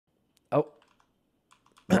Oh,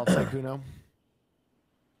 Well, Sykkuno,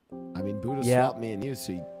 I mean, Buddha yeah. swapped me and you,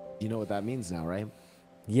 so you know what that means now, right?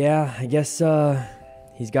 Yeah, I guess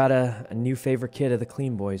he's got a new favorite kid of the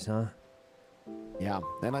Clean Boys, huh? Yeah,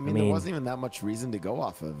 and I mean, there wasn't even that much reason to go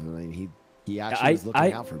off of. I mean, he actually was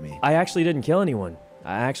looking out for me. I actually didn't kill anyone.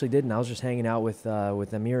 I actually didn't. I was just hanging out with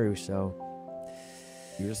Amiru, so.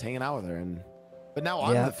 You're just hanging out with her, but now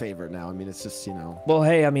I'm the favorite now. I mean, it's just, you know. Well,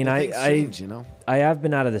 hey, I mean, change, you know. I have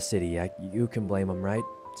been out of the city. You can blame him, right?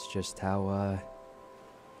 It's just how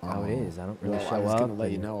it is. I don't really show up. I was gonna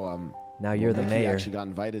let you know. Now you're the mayor.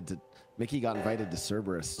 Mickey got invited to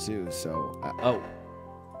Cerberus too. So. Oh.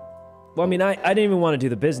 Well, I mean, I didn't even want to do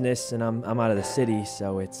the business, and I'm out of the city,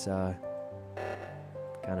 so it's kind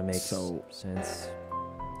of makes sense.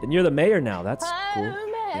 And you're the mayor now. That's cool.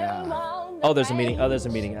 Yeah. Oh, there's a meeting.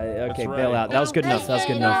 Okay, right. Bail out. That was good enough. That was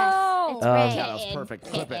good enough. Yeah, that was perfect.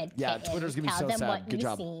 Clip it. Yeah, Twitter's gonna be so sad. Good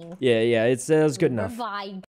job. Yeah, it was good enough.